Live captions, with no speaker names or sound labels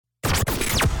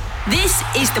This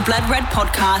is the Blood Red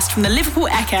podcast from the Liverpool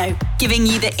Echo, giving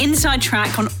you the inside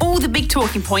track on all the big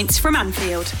talking points from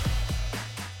Anfield.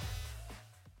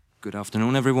 Good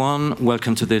afternoon, everyone.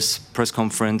 Welcome to this press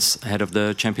conference ahead of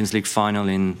the Champions League final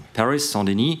in Paris,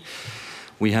 Saint-Denis.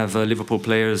 We have Liverpool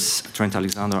players Trent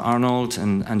Alexander-Arnold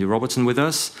and Andy Robertson with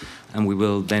us, and we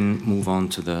will then move on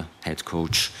to the head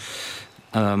coach.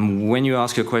 When you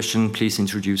ask your question, please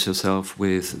introduce yourself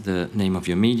with the name of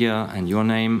your media and your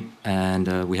name.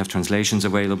 And we have translations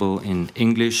available in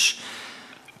English,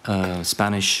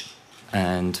 Spanish,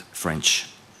 and French.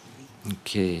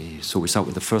 Okay, so we start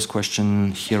with the first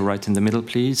question here, right in the middle,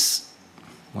 please.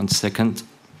 1 second.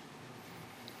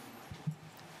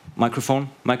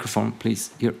 Microphone, please.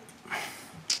 Here.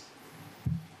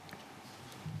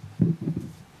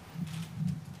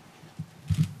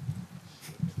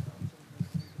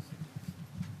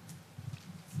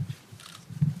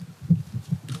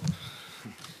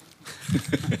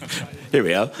 Here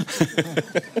we are.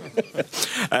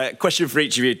 Question for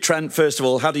each of you. Trent, first of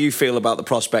all, how do you feel about the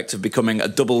prospect of becoming a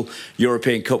double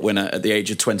European Cup winner at the age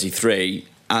of 23?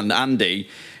 And Andy,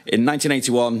 in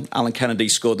 1981, Alan Kennedy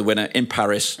scored the winner in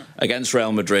Paris against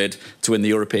Real Madrid to win the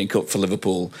European Cup for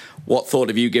Liverpool. What thought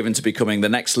have you given to becoming the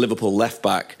next Liverpool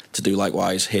left-back to do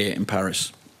likewise here in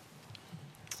Paris?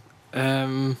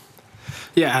 To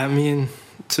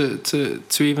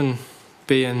even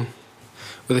be in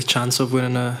with a chance of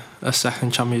winning a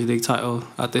second Champions League title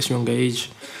at this young age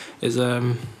is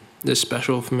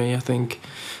special for me. I think,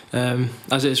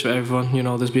 as it is for everyone. You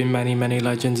know, there's been many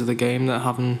legends of the game that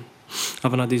haven't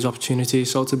had these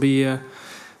opportunities. So to be here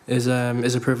is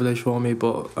a privilege for me.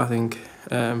 But I think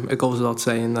it goes without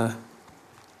saying that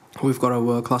we've got a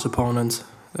world-class opponent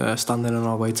standing in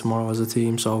our way tomorrow as a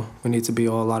team. So we need to be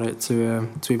all at it to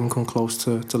even come close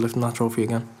to lifting that trophy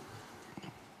again.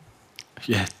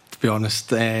 Yeah. To be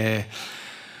honest, I've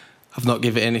not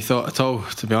given it any thought at all,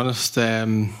 to be honest.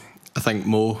 I think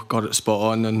Mo got it spot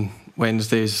on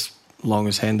Wednesdays. Long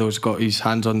as Hendo's got his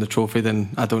hands on the trophy, then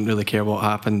I don't really care what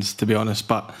happens, to be honest.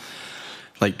 But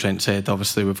like Trent said,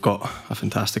 obviously we've got a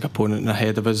fantastic opponent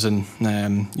ahead of us, and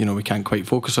we can't quite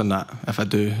focus on that. If I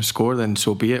do score, then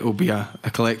so be it. It'll be a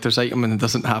collector's item, and it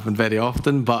doesn't happen very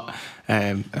often. But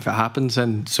if it happens,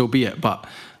 then so be it. But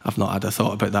I've not had a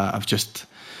thought about that.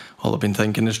 All I've been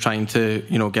thinking is trying to,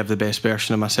 give the best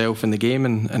version of myself in the game,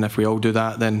 and if we all do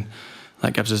that, then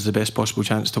that gives us the best possible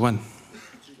chance to win.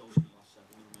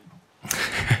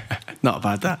 Not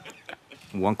bad, that.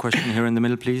 One question here in the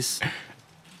middle, please.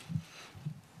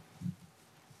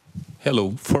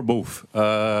 Hello, for both.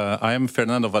 I am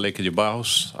Fernando Valeque de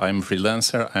Barros. I'm a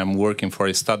freelancer. I'm working for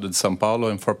Estado de São Paulo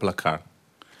and for Placar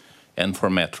and for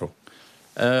Metro.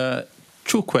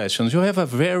 2 questions. You have a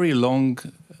very long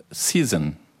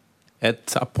season.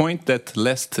 At a point that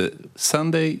last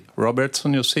Sunday,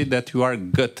 Robertson, you say that you are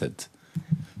gutted.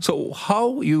 So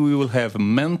how you will have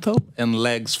mental and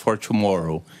legs for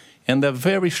tomorrow? And a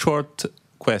very short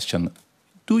question.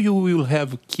 Do you will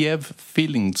have Kiev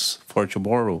feelings for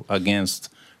tomorrow against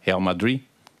Real Madrid?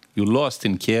 You lost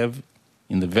in Kiev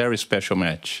in the very special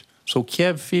match. So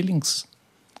Kiev feelings?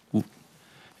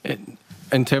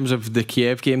 In terms of the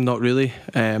Kiev game, not really.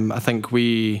 I think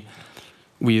we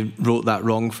wrote that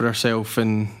wrong for ourselves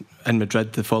in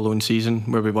Madrid the following season,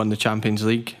 where we won the Champions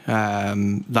League.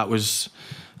 That was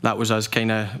us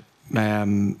kind of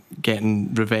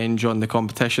getting revenge on the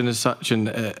competition as such,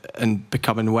 and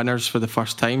becoming winners for the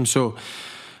first time. So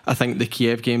I think the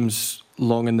Kiev game's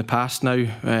long in the past now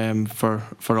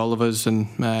for all of us, and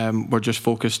we're just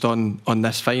focused on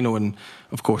this final. And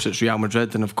of course it's Real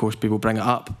Madrid, and of course people bring it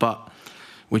up, but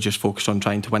we just focus on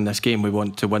trying to win this game. We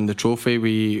want to win the trophy.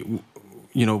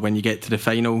 When you get to the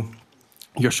final,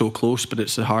 you're so close, but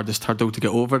it's the hardest hurdle to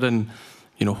get over, and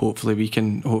hopefully we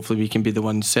can be the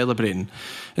ones celebrating.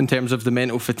 In terms of the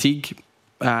mental fatigue,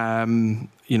 like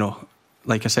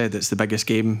I said, it's the biggest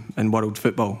game in world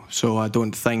football, so I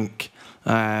don't think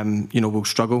we'll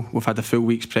struggle. We've had a full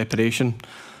week's preparation.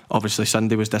 Obviously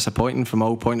Sunday was disappointing from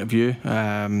all point of view.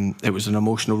 It was an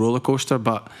emotional roller coaster,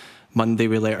 but Monday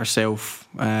we let ourselves,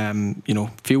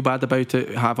 feel bad about it,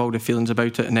 have all the feelings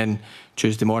about it, and then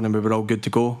Tuesday morning we were all good to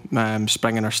go,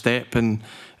 spring in our step and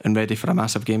ready for a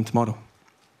massive game tomorrow.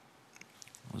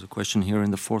 There's a question here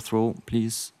in the 4th row,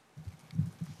 please.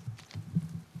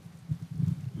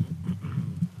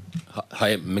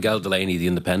 Hi, Miguel Delaney, The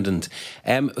Independent.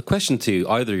 A question to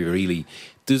either of you, really.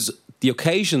 Does the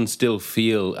occasion still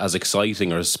feel as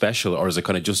exciting or as special, or is it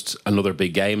kind of just another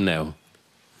big game now?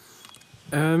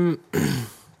 I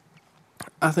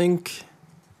think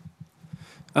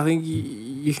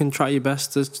you can try your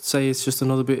best to say it's just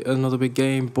another big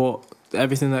game, but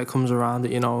everything that comes around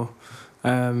it.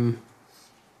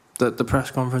 The press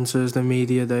conferences, the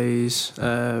media days,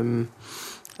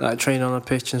 like training on a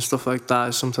pitch and stuff like that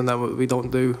is something that we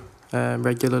don't do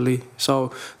regularly.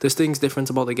 So there's things different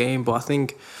about the game, but I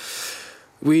think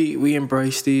we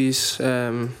embrace these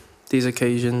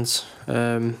occasions.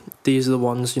 These are the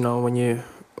ones, when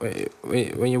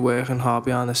you're working hard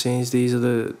behind the scenes. These are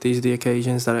the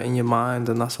occasions that are in your mind,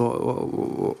 and that's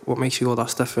what makes you go that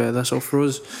step further. So for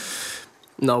us,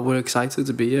 no, we're excited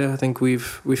to be here. I think we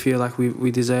feel like we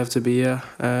deserve to be here.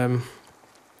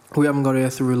 We haven't got here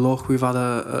through luck. We've had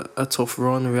a tough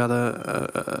run. We had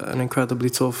an incredibly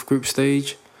tough group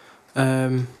stage,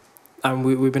 and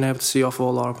we've been able to see off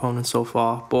all our opponents so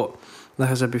far. But like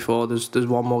I said before, there's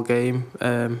one more game,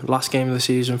 last game of the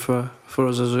season for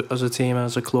us as a team and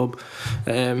as a club,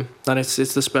 and it's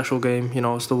the special game.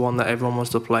 It's the one that everyone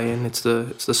wants to play in. It's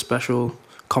the special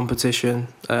competition.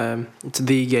 It's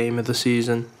the game of the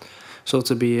season. So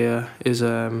to be here is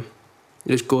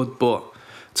good, but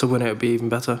to win it would be even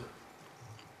better.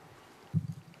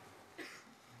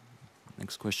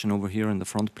 Next question over here in the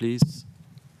front, please.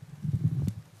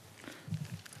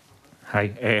 Hi,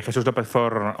 Jesus Lopez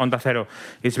for Onda Cero.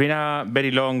 It's been a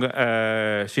very long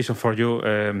season for you,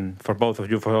 for both of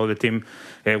you, for all the team.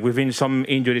 We've been some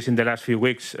injuries in the last few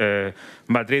weeks.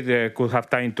 Madrid could have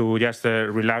time to just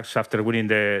relax after winning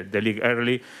the league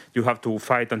early. You have to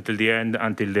fight until the end,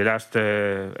 until the last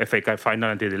FA Cup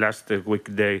final, until the last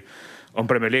weekday on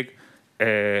Premier League.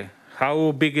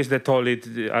 How big is the toll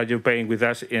are you paying with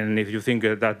us? And if you think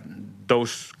that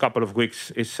those couple of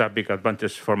weeks is a big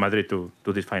advantage for Madrid to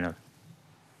this final?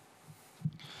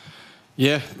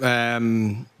 Yeah,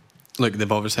 look,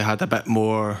 they've obviously had a bit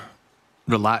more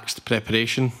relaxed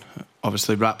preparation.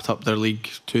 Obviously wrapped up their league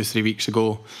 2-3 weeks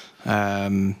ago.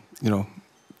 Been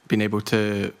able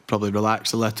to probably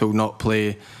relax a little, not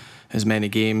play as many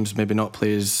games, maybe not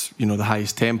play as the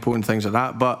highest tempo and things like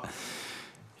that. But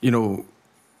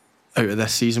out of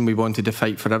this season, we wanted to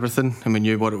fight for everything, and we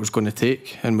knew what it was going to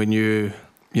take, and we knew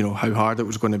how hard it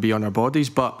was going to be on our bodies.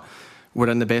 But we're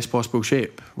in the best possible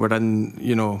shape. We're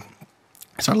in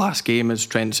it's our last game, as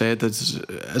Trent said,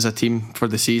 as a team for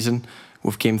the season.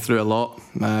 We've came through a lot.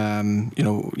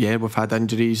 We've had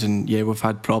injuries and we've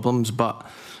had problems, but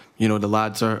the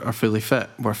lads are fully fit.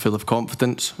 We're full of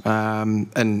confidence,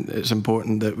 and it's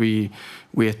important that we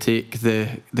take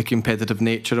the competitive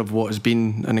nature of what has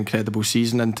been an incredible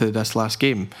season into this last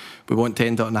game. We want to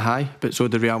end it on a high, but so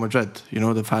do Real Madrid.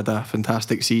 They've had a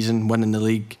fantastic season, winning the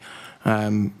league.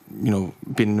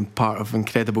 Being part of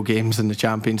incredible games in the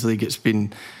Champions League, it's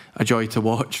been a joy to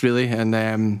watch, really. And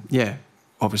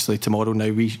obviously tomorrow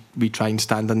now we try and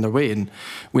stand in their way, and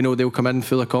we know they'll come in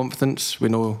full of confidence. We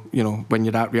know when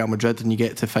you're at Real Madrid and you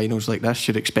get to finals like this,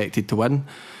 you're expected to win.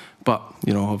 But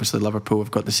obviously Liverpool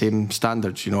have got the same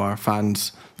standards. Our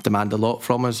fans demand a lot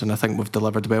from us, and I think we've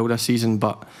delivered well this season.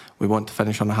 But we want to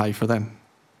finish on a high for them.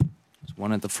 There's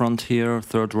one at the front here,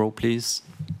 third row, please.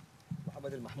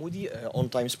 On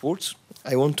Time Sports.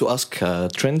 I want to ask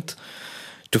Trent,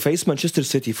 to face Manchester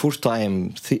City first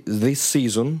time this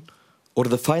season, or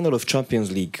the final of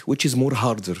Champions League, which is more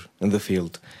harder in the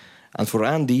field? And for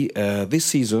Andy, this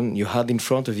season you had in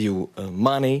front of you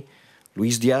Mane,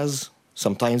 Luis Diaz,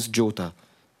 sometimes Jota.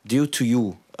 Due to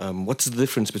you, what's the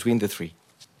difference between the three?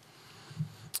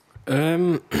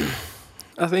 I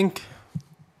think,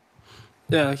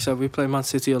 like I said, we play Man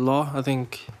City a lot. I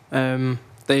think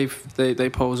they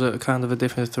pose a kind of a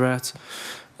different threat.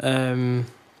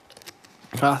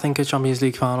 I think a Champions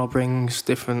League final brings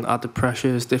different added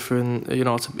pressures, different,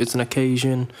 it's an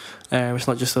occasion. It's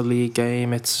not just a league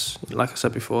game, it's, like I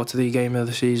said before, it's the game of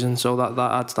the season, so that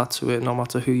adds that to it. No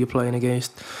matter who you're playing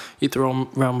against, you throw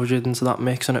Real Madrid into that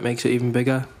mix and it makes it even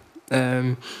bigger.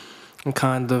 And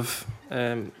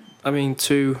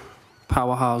two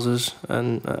powerhouses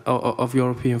of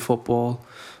European football,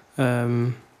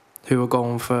 who are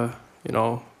going for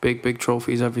big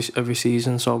trophies every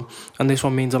season. So, and this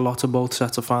one means a lot to both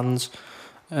sets of fans.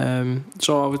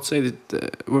 So I would say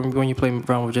that when you play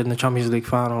Real Madrid in the Champions League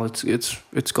final,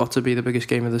 it's got to be the biggest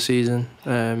game of the season.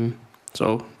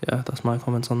 So yeah, that's my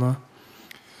comments on that.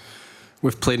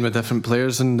 We've played with different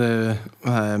players in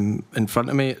front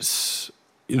of me. It's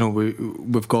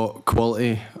we've got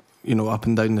quality up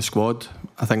and down the squad.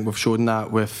 I think we've shown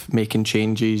that with making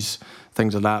changes,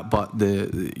 things like that, but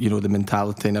the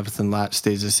mentality and everything like that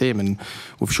stays the same, and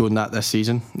we've shown that this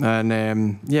season. And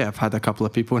I've had a couple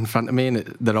of people in front of me, and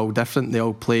they're all different. They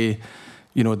all play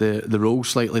the role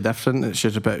slightly different. It's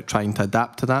just about trying to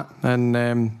adapt to that. And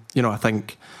I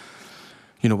think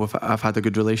I've had a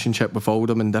good relationship with all of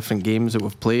them in different games that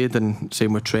we've played, and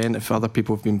same with Trent. If other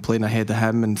people have been playing ahead of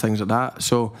him and things like that,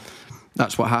 so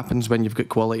that's what happens when you've got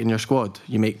quality in your squad.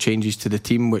 You make changes to the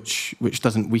team which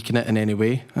doesn't weaken it in any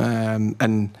way,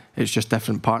 and it's just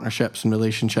different partnerships and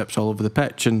relationships all over the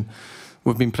pitch, and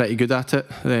we've been pretty good at it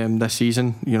this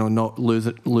season. Not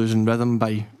losing rhythm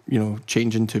by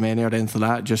changing too many or anything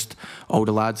like that. Just all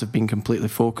the lads have been completely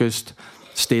focused,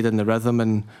 stayed in the rhythm,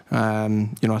 and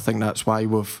I think that's why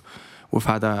we've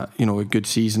had a good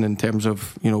season in terms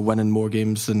of winning more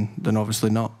games than obviously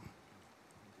not.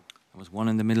 There was one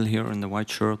in the middle here in the white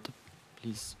shirt,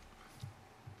 please.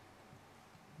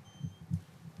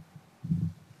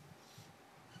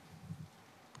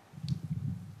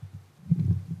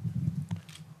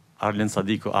 Arlen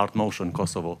Sadiko, Art Motion,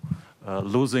 Kosovo.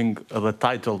 Losing the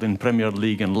title in Premier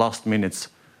League in last minutes,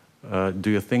 do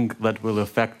you think that will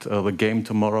affect the game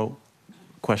tomorrow?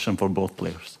 Question for both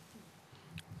players.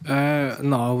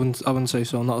 No, I wouldn't say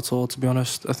so, not at all, to be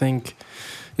honest. I think,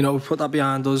 we put that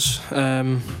behind us.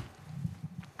 I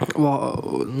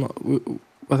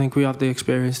think we have the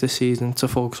experience this season to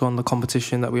focus on the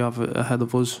competition that we have ahead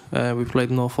of us. We've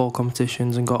played in all 4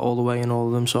 competitions and got all the way in all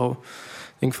of them, so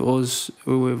I think for us,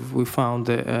 we've found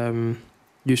it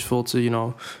useful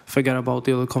to, forget about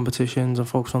the other competitions and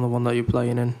focus on the one that you're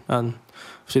playing in. And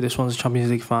obviously this one's a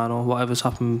Champions League final. Whatever's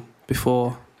happened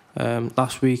before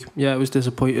last week, it was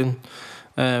disappointing.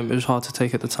 It was hard to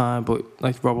take at the time, but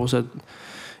like Robbo said,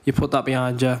 you put that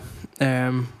behind you.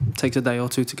 Takes a day or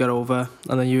two to get over,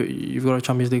 and then you've got a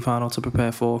Champions League final to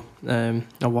prepare for. And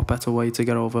what better way to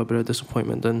get over a bit of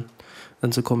disappointment than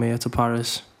to come here to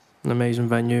Paris, an amazing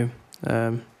venue,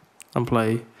 and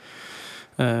play,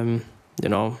 in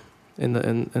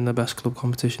the best club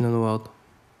competition in the world.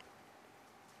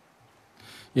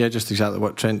 Yeah, just exactly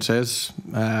what Trent says.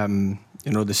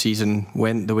 The season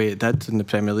went the way it did in the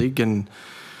Premier League, and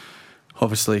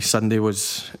obviously Sunday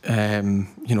was, a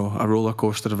roller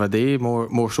coaster of a day,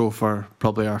 more so for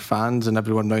probably our fans and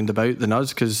everyone round about than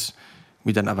us, because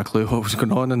we didn't have a clue what was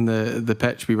going on in the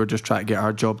pitch. We were just trying to get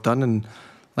our job done, and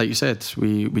like you said,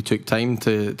 we took time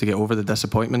to get over the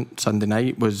disappointment. Sunday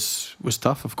night was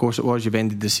tough, of course it was. You've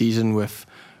ended the season with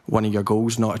one of your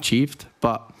goals not achieved,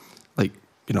 but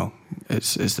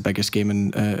it's the biggest game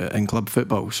in club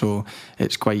football, so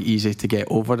it's quite easy to get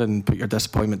over and put your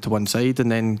disappointment to one side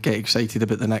and then get excited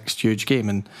about the next huge game,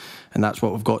 and that's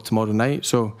what we've got tomorrow night.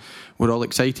 So we're all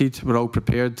excited, we're all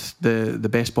prepared the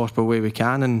best possible way we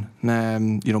can,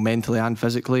 and mentally and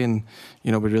physically, and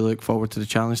we really look forward to the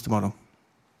challenge tomorrow.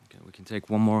 Okay, we can take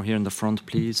one more here in the front,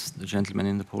 please. The gentleman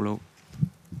in the polo.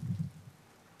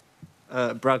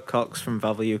 Brad Cox from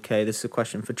Valve UK. This is a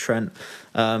question for Trent.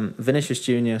 Vinicius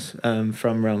Junior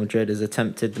from Real Madrid has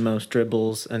attempted the most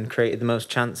dribbles and created the most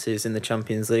chances in the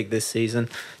Champions League this season.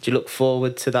 Do you look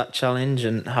forward to that challenge,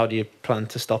 and how do you plan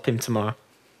to stop him tomorrow?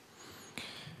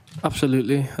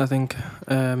 Absolutely. I think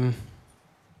the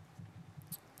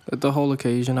whole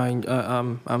occasion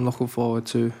I'm looking forward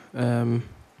to. I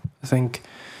think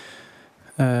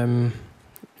when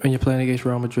you're playing against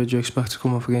Real Madrid, you expect to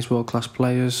come up against world-class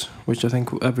players, which I think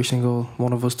every single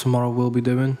one of us tomorrow will be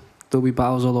doing. There'll be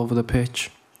battles all over the pitch.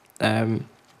 But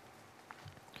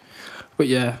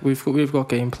yeah, we've got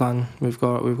game plan. We've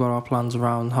got our plans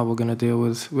around how we're going to deal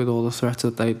with all the threats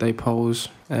that they pose.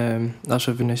 That's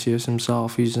for Vinicius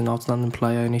himself. He's an outstanding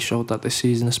player, and he showed that this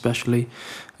season, especially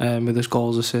with his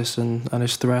goals, assists, and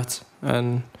his threat.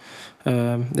 And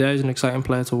he's an exciting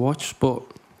player to watch. But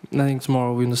I think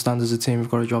tomorrow we understand as a team we've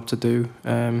got a job to do,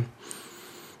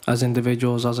 as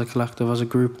individuals, as a collective, as a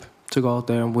group, to go out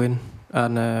there and win.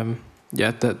 And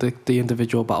the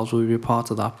individual battles will be a part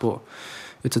of that, but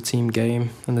it's a team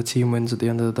game, and the team wins at the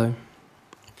end of the day.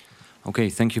 Okay,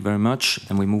 thank you very much.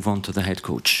 And we move on to the head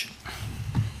coach.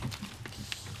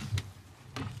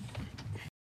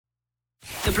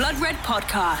 The Blood Red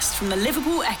Podcast from the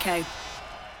Liverpool Echo.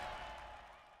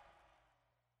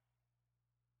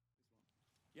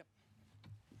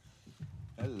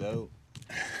 Hello.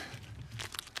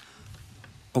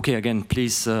 Okay, again,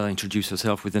 please introduce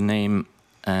yourself with the name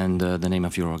and the name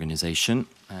of your organization.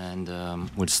 And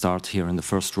we'll start here in the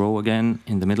first row again,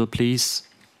 in the middle, please.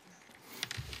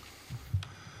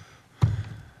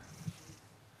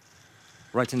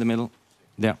 Right in the middle,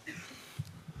 there.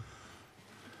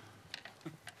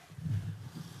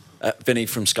 Vinny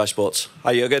from Sky Sports.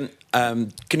 Hi, Jürgen.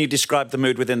 Can you describe the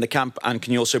mood within the camp, and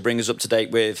can you also bring us up to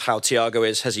date with how Thiago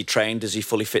is? Has he trained? Is he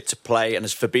fully fit to play? And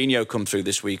has Fabinho come through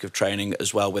this week of training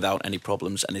as well without any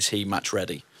problems? And is he match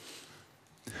ready?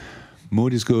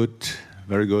 Mood is good,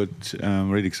 very good. I'm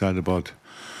really excited about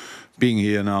being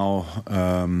here now.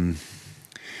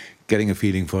 getting a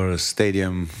feeling for a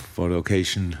stadium, for the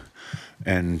occasion,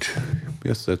 and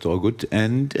yes, that's all good.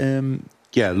 And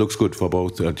it looks good for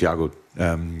both. Thiago,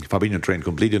 Fabinho trained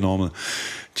completely normal.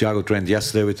 Thiago trained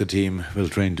yesterday with the team, will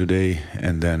train today,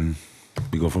 and then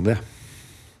we go from there.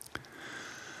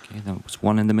 Okay, that was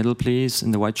one in the middle, please,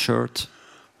 in the white shirt.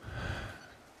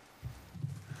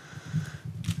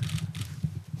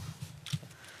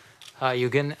 Hi,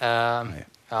 Jürgen.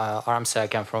 Aram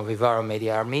Serkan from Vivaro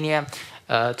Media Armenia.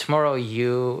 Tomorrow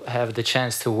you have the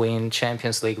chance to win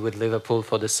Champions League with Liverpool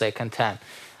for the second time.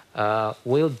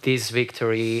 Will this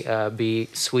victory be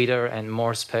sweeter and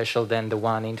more special than the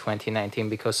one in 2019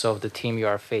 because of the team you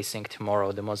are facing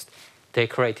tomorrow, the most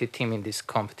decorated team in this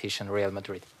competition, Real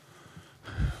Madrid?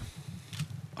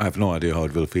 I have no idea how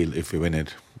it will feel if we win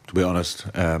it. To be honest,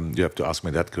 you have to ask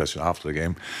me that question after the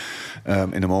game.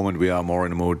 In the moment, we are more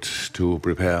in the mood to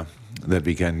prepare that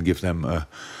we can give them a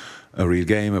real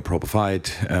game, a proper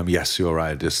fight. Yes, you're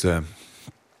right. It's the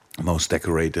most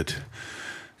decorated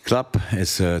club.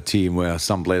 It's a team where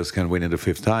some players can win it the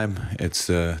fifth time. It's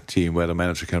a team where the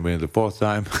manager can win it the fourth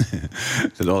time.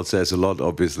 That all says a lot,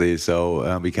 obviously.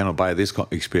 So we cannot buy this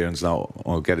experience now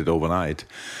or get it overnight.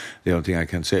 The only thing I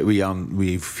can say,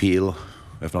 we feel.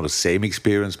 We have not the same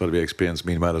experience, but we experience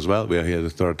meanwhile as well. We are here the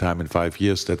third time in 5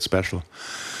 years. That's special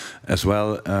as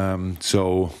well.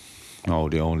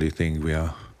 The only thing we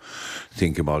are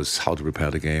thinking about is how to prepare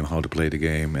the game, how to play the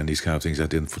game, and these kind of things. I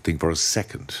didn't think for a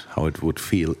second how it would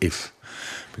feel if,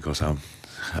 because I'm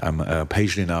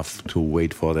patient enough to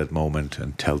wait for that moment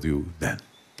and tell you then.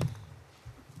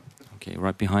 Okay,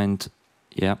 right behind.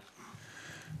 Yeah.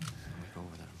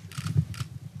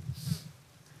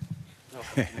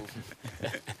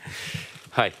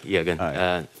 Hi, Jürgen.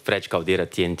 Fred Caldeira,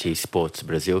 TNT Sports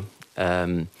Brazil.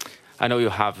 I know you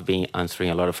have been answering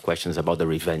a lot of questions about the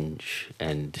revenge.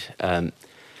 And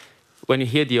when you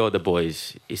hear the other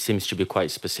boys, it seems to be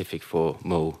quite specific for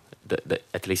Mo,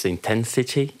 at least the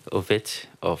intensity of it,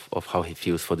 of how he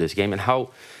feels for this game, and how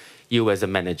you as a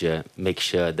manager make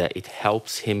sure that it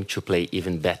helps him to play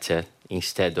even better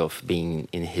instead of being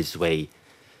in his way,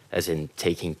 as in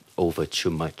taking over too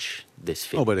much this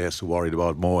field. Nobody has to worry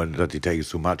about more and that he takes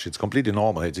too much. It's completely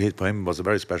normal. For him, it was a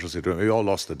very special situation. We all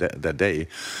lost that day.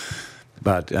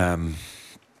 But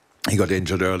he got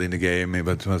injured early in the game.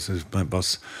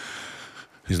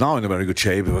 He's now in a very good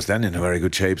shape. He was then in a very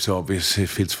good shape. So obviously it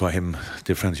feels for him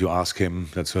different. You ask him,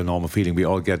 that's a normal feeling. We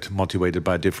all get motivated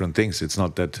by different things. It's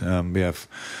not that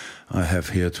I have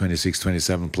here 26,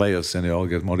 27 players and they all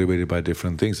get motivated by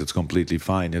different things. It's completely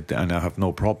fine. And I have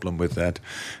no problem with that.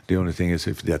 The only thing is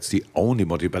if that's the only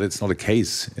motivation, but it's not a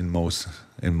case in most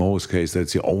cases,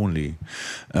 that's the only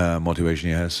motivation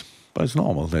he has. But it's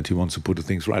normal that he wants to put the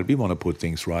things right. We want to put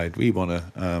things right. We want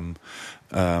to...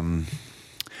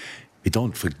 We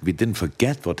didn't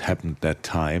forget what happened that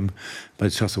time, but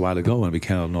it's just a while ago, and we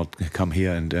cannot not come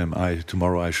here. And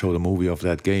tomorrow I show the movie of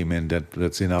that game, and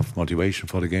that's enough motivation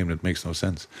for the game. That makes no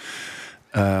sense.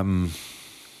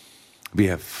 We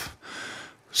have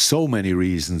so many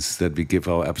reasons that we give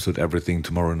our absolute everything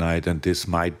tomorrow night, and this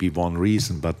might be one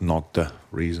reason, but not the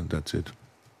reason. That's it.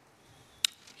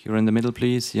 Here in the middle,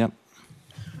 please. Yep.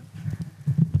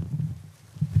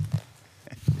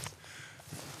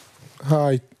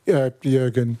 Hi.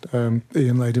 Jürgen,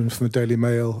 Ian Layden from the Daily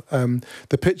Mail.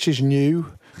 The pitch is new.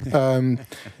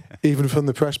 Even from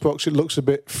the press box, it looks a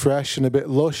bit fresh and a bit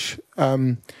lush.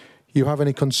 You have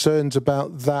any concerns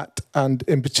about that? And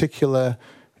in particular,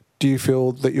 do you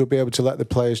feel that you'll be able to let the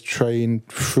players train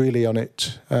freely on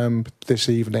it this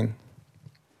evening?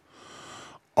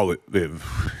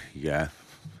 Yeah.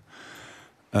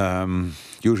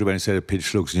 Usually when I say the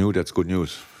pitch looks new, that's good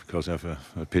news, because I have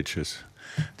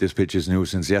this pitch is new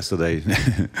since yesterday.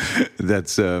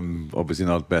 That's obviously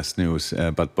not best news,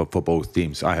 but for both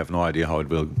teams. I have no idea how it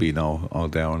will be now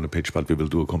out there on the pitch, but we will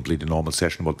do a completely normal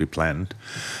session, what we planned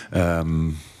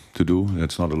to do.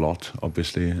 That's not a lot,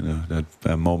 obviously,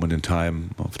 that moment in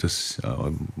time of this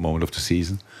moment of the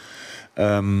season.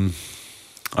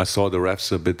 I saw the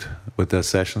refs a bit with their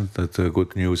session. That the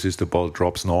good news is the ball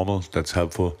drops normal. That's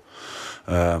helpful.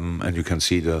 And you can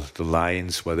see the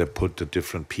lines where they put the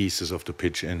different pieces of the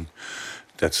pitch in.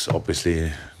 That's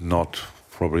obviously not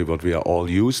probably what we are all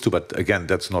used to, but again,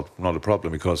 that's not a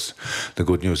problem, because the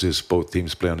good news is both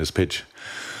teams play on this pitch.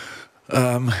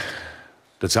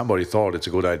 That somebody thought it's a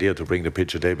good idea to bring the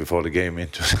pitch a day before the game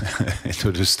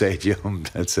into the stadium.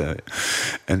 That's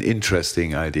an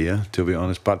interesting idea, to be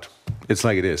honest, but it's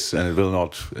like it is, and it will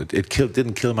not.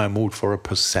 Didn't kill my mood for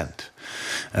 1%.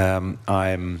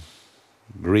 I'm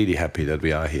really happy that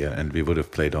we are here, and we would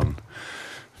have played on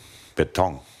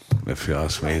beton if you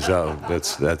ask me. So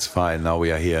that's fine. Now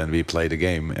we are here and we play the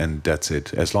game, and that's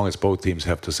it. As long as both teams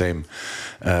have the same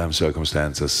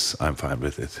circumstances, I'm fine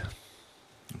with it.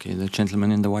 Okay, the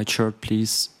gentleman in the white shirt,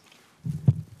 please.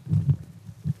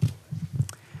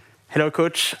 Hello,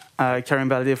 Coach. Karim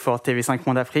Balde for TV5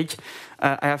 Monde Afrique.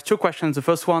 I have two questions. The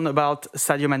first one about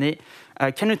Sadio Mane.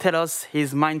 Can you tell us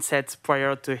his mindset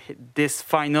prior to this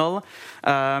final?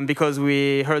 Because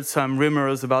we heard some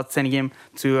rumors about sending him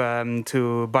to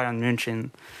Bayern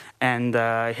München. And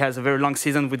he has a very long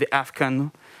season with the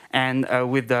AFCON and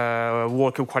with the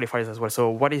World Cup qualifiers as well. So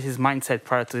what is his mindset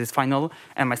prior to this final?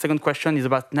 And my second question is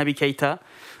about Naby Keita,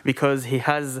 because he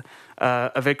has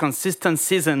a very consistent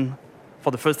season for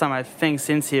the first time, I think,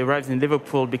 since he arrived in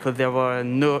Liverpool, because there were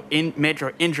no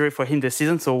major injury for him this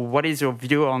season. So what is your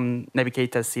view on Naby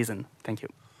Keita's season? Thank you.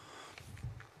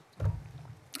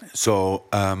 So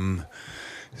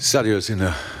Sadio is in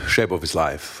the shape of his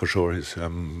life, for sure. He's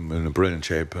in a brilliant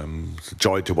shape. It's a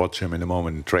joy to watch him in the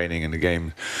moment, in training, in the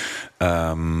game.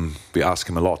 We ask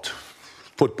him a lot.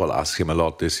 Football asks him a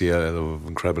lot this year. An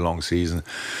incredible long season,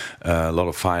 a lot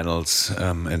of finals,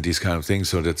 and these kind of things.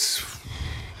 So that's,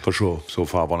 for sure, so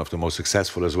far one of the most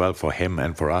successful as well for him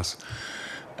and for us.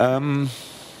 The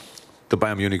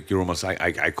Bayern Munich rumors,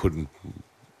 I couldn't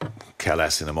care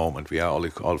less in a moment. We are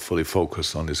all fully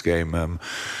focused on this game.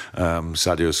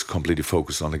 Sadio is completely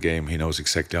focused on the game. He knows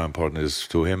exactly how important it is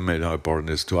to him and how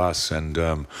important it is to us.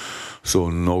 And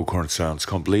so no concerns,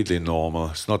 completely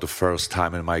normal. It's not the first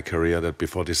time in my career that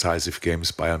before decisive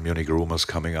games, Bayern Munich rumors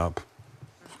coming up.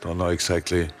 Don't know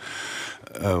exactly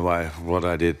what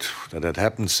I did that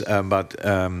happens, but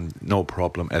no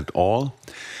problem at all.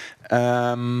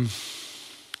 Naby,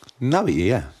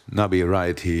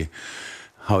 right?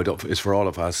 How it is for all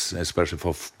of us, especially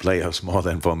for players more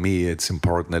than for me, it's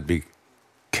important that we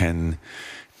can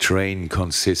train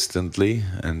consistently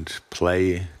and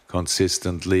play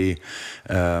consistently.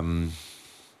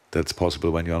 That's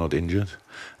possible when you are not injured,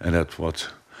 and that's what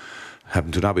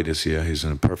happened to Naby this year. He's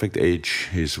in a perfect age.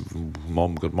 He's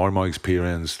got more and more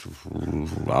experience.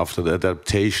 After the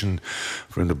adaptation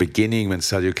from the beginning, when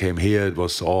Sadio came here, it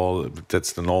was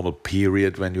that's the normal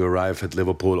period when you arrive at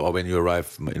Liverpool or when you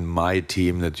arrive in my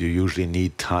team, that you usually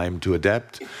need time to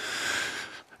adapt.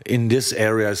 In this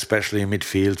area, especially in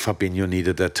midfield, Fabinho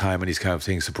needed that time and these kind of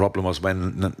things. The problem was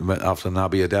when after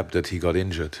Naby adapted, he got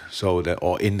injured.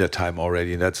 Or in that time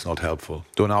already, and that's not helpful.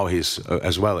 Though now he's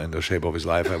as well in the shape of his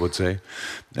life, I would say.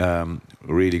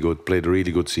 Really good, played a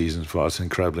really good season for us,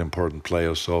 incredibly important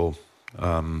player. So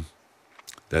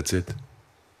that's it.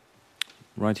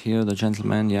 Right here, the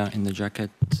gentleman, in the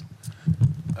jacket.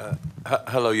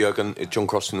 Hello, Jürgen. John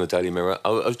Cross from the Daily Mirror. I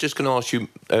was just going to ask you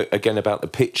again about the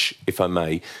pitch, if I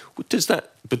may. Does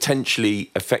that potentially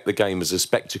affect the game as a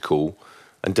spectacle?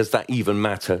 And does that even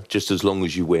matter, just as long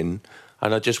as you win?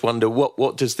 And I just wonder, what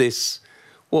would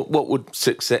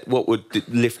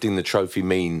lifting the trophy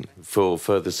mean for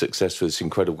further success for this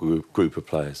incredible group of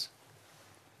players?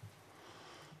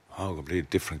 Oh, completely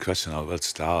different question. Let's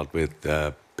start with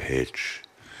the pitch.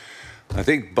 I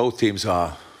think both teams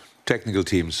are technical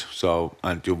teams,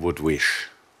 and you would wish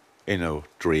in a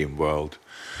dream world,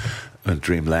 a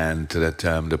dreamland, that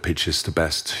the pitch is the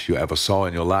best you ever saw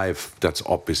in your life. That's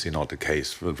obviously not the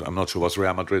case. I'm not sure, was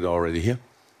Real Madrid already here?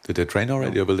 Did they train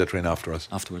already, or will they train after us?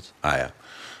 Afterwards. Yeah.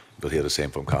 We'll hear the same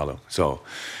from Carlo. So,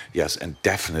 yes, and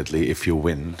definitely if you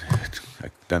win,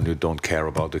 then you don't care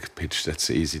about the pitch. That's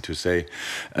easy to say.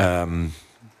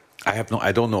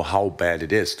 I don't know how bad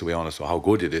it is, to be honest, or how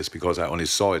good it is, because I only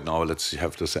saw it now. Let's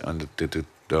have to say, and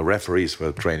the referees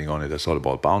were training on it. I saw the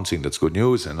ball bouncing. That's good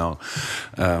news. And now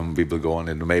we will go on,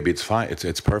 and maybe it's fine.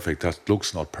 It's perfect. That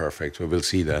looks not perfect. We will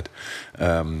see that.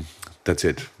 That's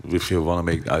it. If you want to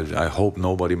make, I hope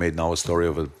nobody made now a story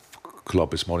of a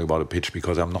club this morning about a pitch,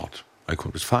 because I'm not.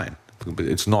 It's fine. But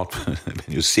it's not. When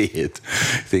you see it,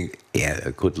 you think,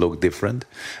 it could look different.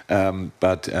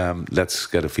 But let's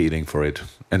get a feeling for it.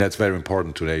 And that's very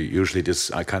important today. Usually this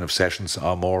kind of sessions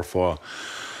are more for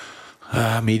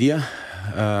media.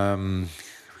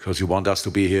 Because you want us to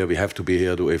be here, we have to be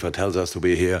here. The UEFA tells us to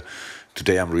be here.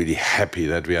 Today I'm really happy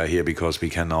that we are here, because we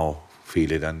can now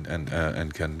feel it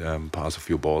and can pass a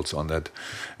few balls on that.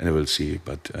 And we'll see.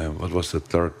 But what was the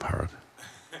third part?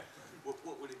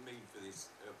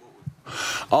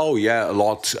 Oh yeah, a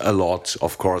lot,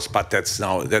 of course. But that's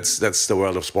the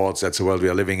world of sports. That's the world we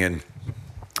are living in.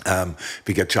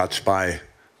 We get judged by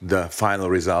the final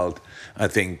result. I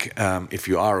think if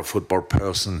you are a football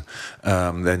person,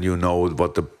 then you know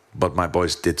what my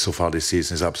boys did so far this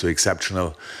season is absolutely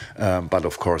exceptional. But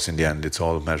of course, in the end, it's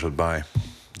all measured by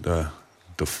the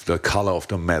color of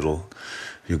the medal.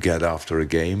 you get after a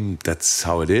game. That's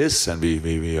how it is, and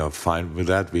we are fine with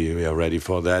that. We are ready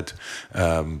for that.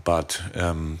 But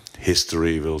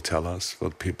history will tell us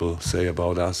what people say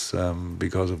about us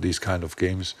because of these kind of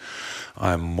games.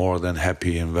 I'm more than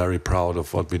happy and very proud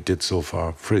of what we did so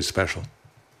far. Pretty special.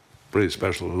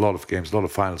 A lot of games, a lot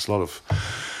of finals, a lot of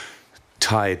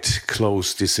tight,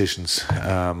 close decisions,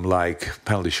 like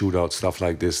penalty shootout, stuff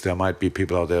like this. There might be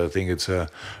people out there who think it's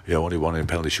only one in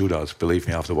penalty shootouts. Believe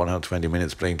me, after 120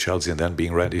 minutes playing Chelsea and then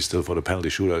being ready still for the penalty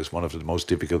shootout is one of the most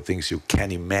difficult things you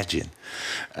can imagine.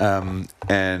 From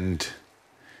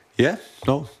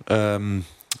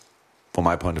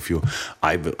my point of view,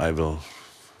 I will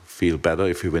feel better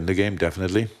if we win the game,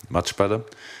 definitely, much better.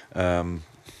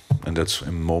 And that's, in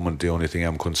the moment, the only thing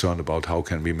I'm concerned about. How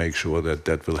can we make sure that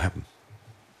that will happen?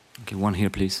 Okay, one here,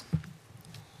 please.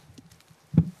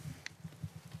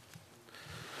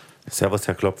 Servus,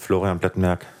 Herr Klopp, Florian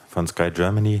Plettenberg von Sky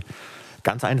Germany.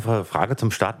 Ganz einfache Frage zum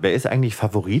Start. Wer ist eigentlich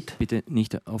Favorit? Bitte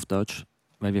nicht auf Deutsch,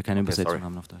 weil wir keine Übersetzung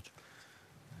haben auf Deutsch.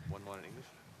 One more in English.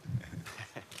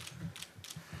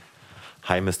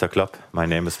 Hi, Mr. Klopp. My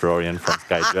name is Florian from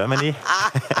Sky Germany.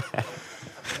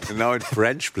 Now in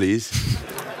French, please.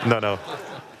 No.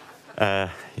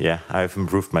 I've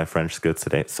improved my French skills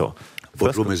today. So,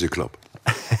 what room is your club?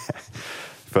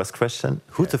 First question: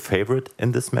 who's the favorite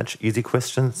in this match? Easy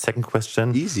question. Second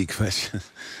question. Easy question.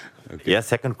 Okay. Yeah.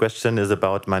 Second question is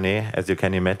about Mané. As you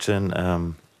can imagine,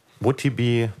 would he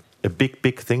be a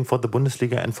big thing for the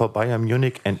Bundesliga and for Bayern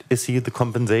Munich? And is he the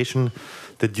compensation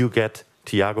that you get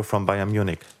Thiago from Bayern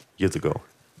Munich years ago?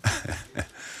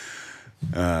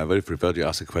 I very prepared you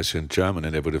ask a question in German,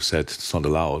 and I would have said it's not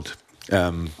allowed.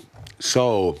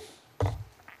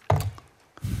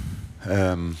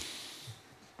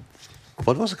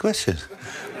 What was the question?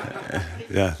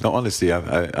 Honestly,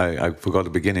 I forgot the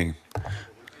beginning.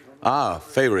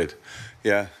 Favorite.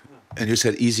 Yeah. And you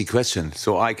said easy question.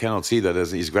 So I cannot see that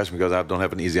as an easy question because I don't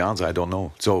have an easy answer. I don't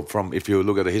know. So if you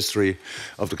look at the history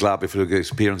of the club, if you look at the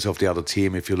experience of the other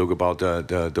team, if you look about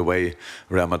the way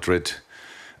Real Madrid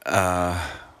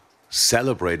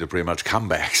celebrated pretty much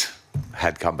comebacks,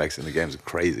 had comebacks in the games,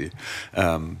 crazy,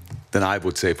 then I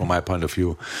would say, from my point of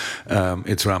view,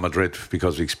 it's Real Madrid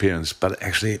because of the experience. But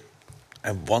actually,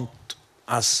 I want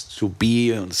us to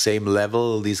be on the same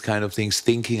level, these kind of things,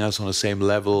 thinking us on the same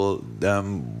level,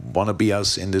 want to be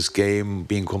us in this game,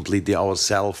 being completely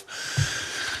ourselves.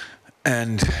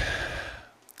 And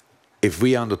if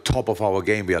we are on the top of our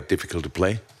game, we are difficult to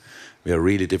play. We are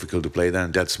really difficult to play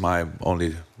then. That's my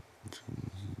only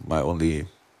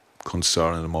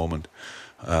concern at the moment,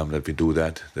 that we do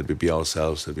that we be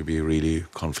ourselves, that we be really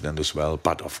confident as well.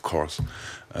 But of course,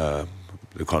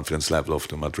 the confidence level of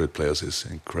the Madrid players is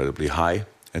incredibly high.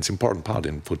 It's an important part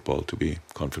in football to be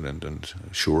confident and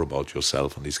sure about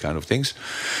yourself and these kind of things.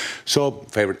 So,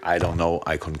 favorite, I don't know.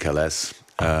 I couldn't care less.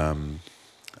 And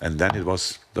then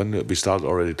we started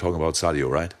already talking about Sadio,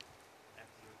 right?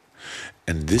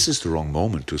 And this is the wrong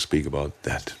moment to speak about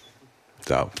that.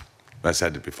 So, I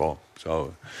said it before.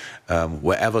 So,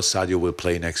 wherever Sadio will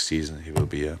play next season, he will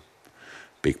be a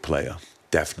big player,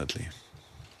 definitely.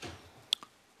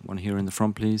 One here in the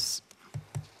front, please.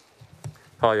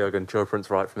 Hi, Jürgen. Joe Prince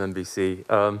Wright from NBC.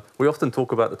 We often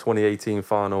talk about the 2018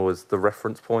 final as the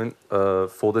reference point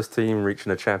for this team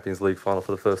reaching a Champions League final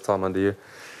for the first time under you.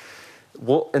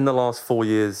 What, in the last 4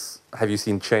 years, have you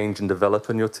seen change and develop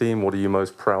in your team? What are you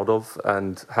most proud of?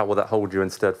 And how will that hold you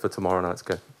instead for tomorrow night's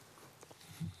game?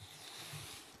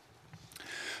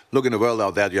 Look, in the world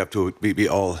out there, you have to be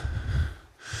all...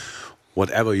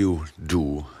 Whatever you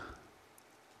do,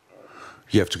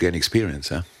 you have to gain experience,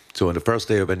 huh? So on the first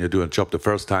day when you do a job the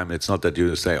first time, it's not that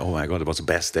you say, oh my God, it was the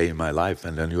best day in my life,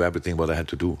 and then you everything what I had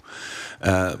to do.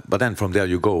 But then from there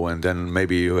you go, and then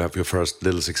maybe you have your first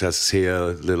little successes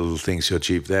here, little things you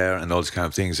achieve there, and all these kind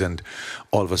of things, and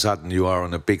all of a sudden you are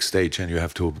on a big stage and you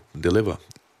have to deliver.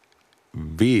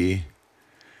 We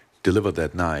delivered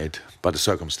that night, but the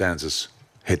circumstances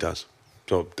hit us.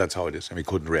 So that's how it is, and we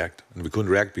couldn't react. And we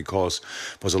couldn't react because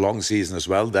it was a long season as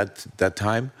well, that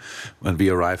time, when we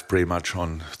arrived pretty much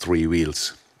on 3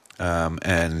 wheels. I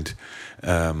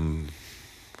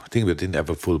think we didn't have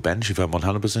a full bench, if I'm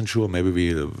 100% sure. Maybe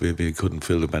we couldn't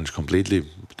fill the bench completely.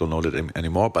 Don't know that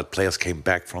anymore. But players came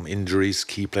back from injuries.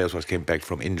 Key players came back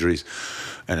from injuries.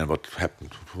 And then what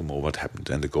happened? Who knows what happened?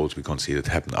 And the goals we conceded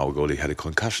happened. Our goalie had a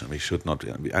concussion. We should not...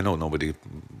 I know nobody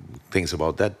thinks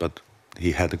about that, but...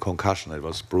 he had a concussion. It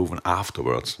was proven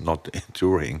afterwards, not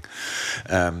during.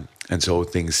 And so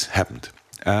things happened.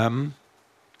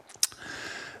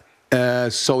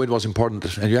 So it was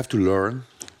important. And you have to learn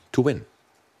to win.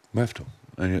 You have to.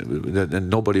 And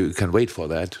nobody can wait for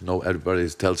that. No, everybody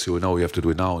tells you, no, you have to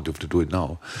do it now, and you have to do it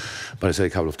now. But I said a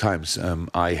couple of times,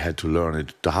 I had to learn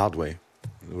it the hard way,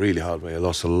 really hard way. I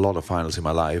lost a lot of finals in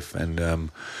my life,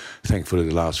 and thankfully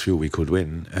the last few we could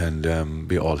win, and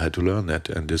we all had to learn that,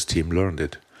 and this team learned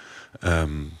it.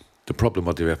 The problem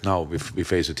what we have now, we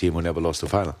face a team who never lost a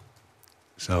final.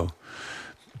 So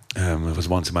it was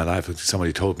once in my life,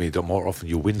 somebody told me, the more often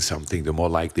you win something, the more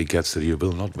likely it gets that you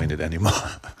will not win it anymore.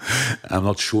 I'm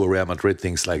not sure Real Madrid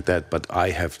thinks like that, but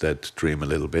I have that dream a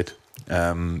little bit,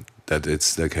 that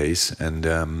it's the case.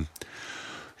 And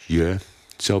yeah,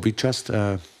 so we just,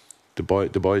 the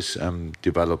boys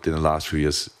developed in the last few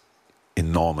years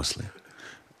enormously.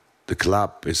 The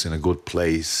club is in a good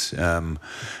place.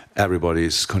 Everybody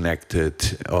is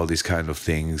connected. All these kind of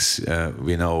things.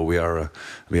 We know we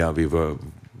were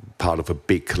part of a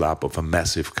big club, of a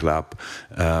massive club,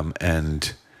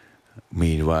 and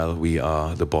meanwhile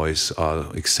the boys are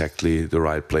exactly the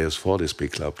right players for this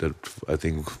big club. That I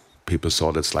think people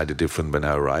saw that slightly different when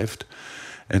I arrived,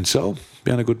 and so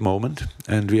we're in a good moment,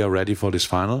 and we are ready for this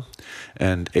final.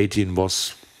 And 18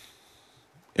 was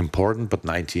important, but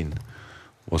 19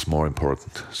 was more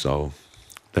important. So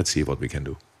let's see what we can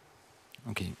do.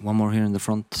 Okay, one more here in the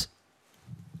front.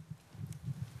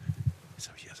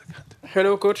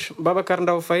 Hello, Coach. Babacar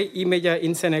Ndao Faye, E-Media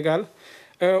in Senegal.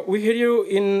 We hear you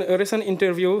in a recent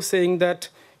interview saying that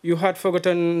you had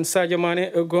forgotten Sadio Mane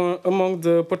among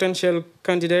the potential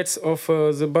candidates of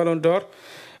the Ballon d'Or.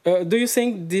 Do you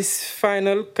think this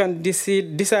final can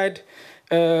decide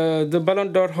the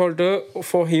Ballon d'Or holder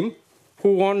for him,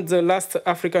 who won the last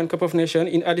African Cup of Nations,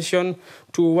 in addition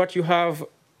to what you have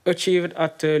achieved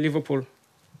at Liverpool?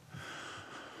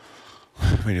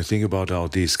 When you think about how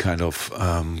these kind of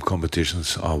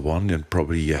competitions are won, then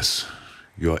probably yes.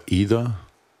 You're either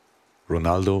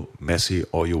Ronaldo, Messi,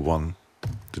 or you won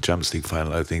the Champions League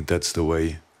final. I think that's the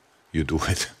way you do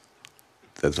it.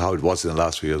 That's how it was in the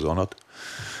last few years, or not?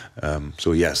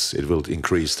 So yes, it will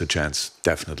increase the chance,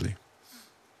 definitely.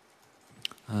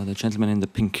 The gentleman in the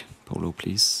pink polo,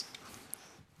 please.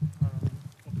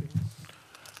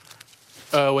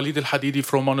 Walid Al-Hadidi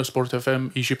from Monosport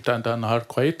FM, Egypt and Nahar,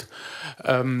 Kuwait.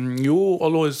 You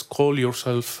always call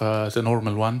yourself the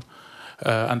normal one,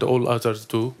 and all others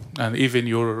do, and even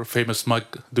your famous mug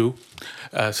do.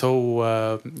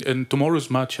 So in tomorrow's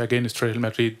match against Real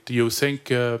Madrid, do you think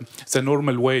the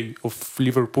normal way of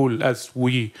Liverpool, as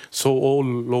we saw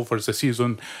all over the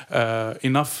season,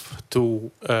 enough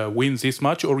to win this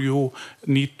match, or you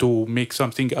need to make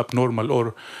something abnormal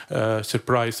or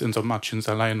surprise in the match, in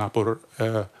the lineup, or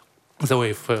the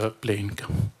way of playing?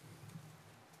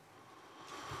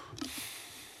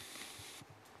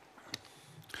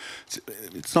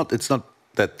 It's not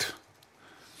that.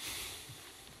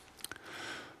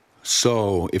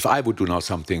 So if I would do now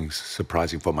something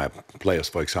surprising for my players,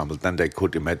 for example, then they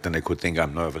could think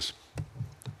I'm nervous.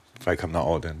 If I come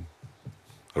now out and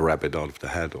a rabbit out of the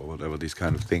head or whatever, these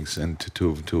kind of things. And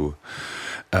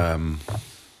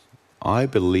I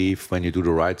believe when you do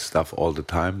the right stuff all the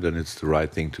time, then it's the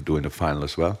right thing to do in the final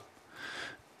as well.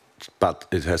 But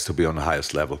it has to be on the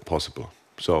highest level possible.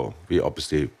 So we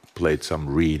obviously played some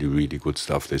really, really good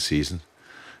stuff this season.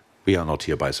 We are not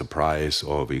here by surprise,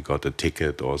 or we got a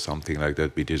ticket or something like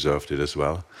that. We deserved it as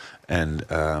well. And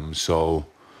so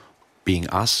being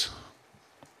us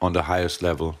on the highest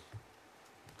level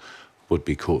would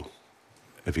be cool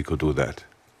if we could do that.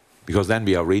 Because then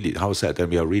we are really, then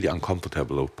we are really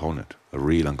uncomfortable opponent, a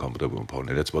real uncomfortable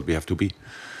opponent. That's what we have to be.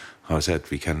 How I said,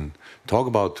 we can talk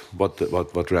about what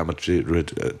Real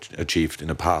Madrid achieved in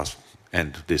the past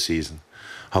and this season,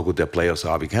 how good their players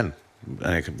are.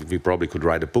 We probably could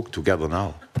write a book together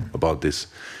now about this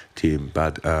team,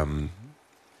 but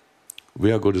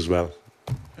we are good as well,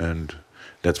 and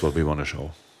that's what we want to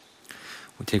show.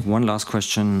 We'll take one last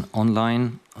question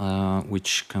online,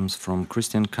 which comes from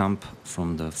Christian Kamp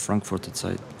from the Frankfurter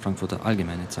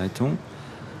Allgemeine Zeitung.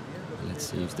 Let's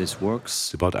see if this works.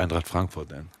 It's about Eintracht Frankfurt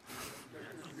then.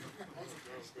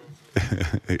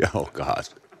 Oh God.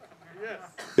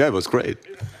 Yeah, it was great.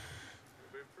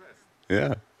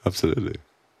 Yeah, absolutely.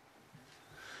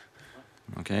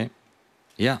 Okay.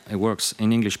 Yeah, it works.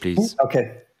 In English, please.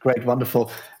 Okay, great,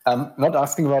 wonderful. Not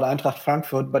asking about Eintracht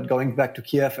Frankfurt, but going back to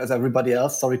Kiev as everybody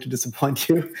else. Sorry to disappoint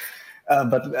you.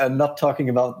 But not talking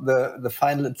about the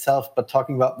final itself, but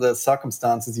talking about the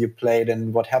circumstances you played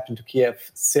and what happened to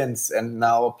Kiev since, and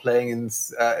now playing in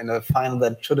a final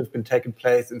that should have been taking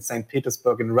place in St.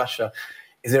 Petersburg in Russia.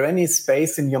 Is there any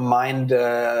space in your mind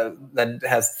that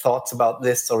has thoughts about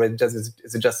this, or is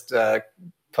it just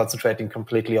concentrating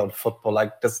completely on football?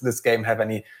 Like, does this game have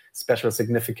any special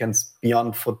significance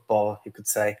beyond football, you could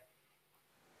say?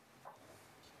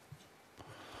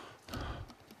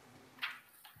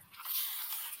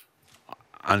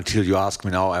 Until you ask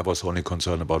me now, I was only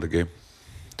concerned about the game.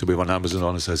 To be 100%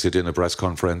 honest, I sit in a press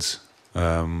conference.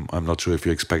 I'm not sure if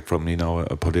you expect from me now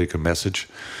a political message.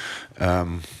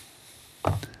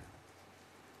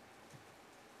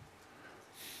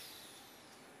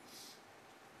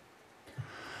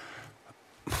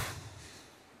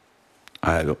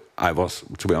 I was,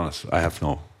 to be honest, I have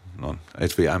none.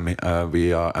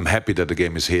 I'm happy that the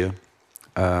game is here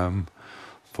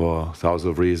for thousands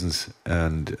of reasons,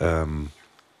 and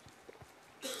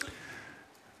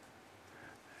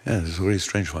it's a really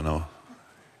strange one now.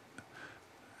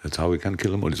 That's how we can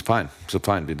kill them all. It's fine. It's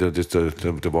fine.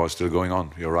 The war is still going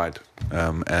on. You're right,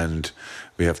 and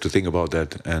we have to think about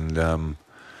that. And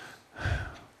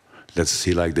let's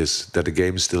see like this: that the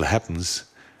game still happens,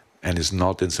 and is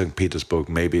not in St. Petersburg.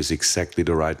 Maybe is exactly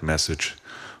the right message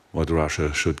what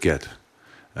Russia should get.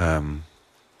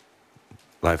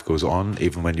 Life goes on,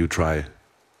 even when you try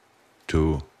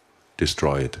to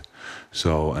destroy it.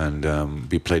 So, and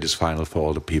we play this final for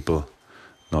all the people,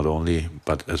 not only,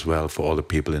 but as well for all the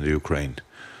people in the Ukraine.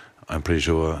 I'm pretty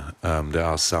sure there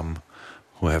are some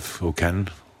who can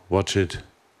watch it,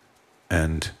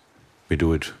 and we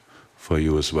do it for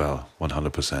you as well,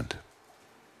 100%.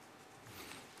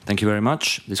 Thank you very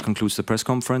much. This concludes the press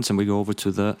conference, and we go over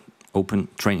to the open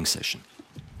training session.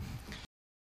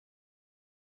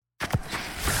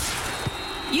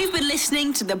 You've been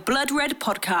listening to the Blood Red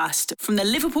podcast from the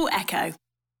Liverpool Echo.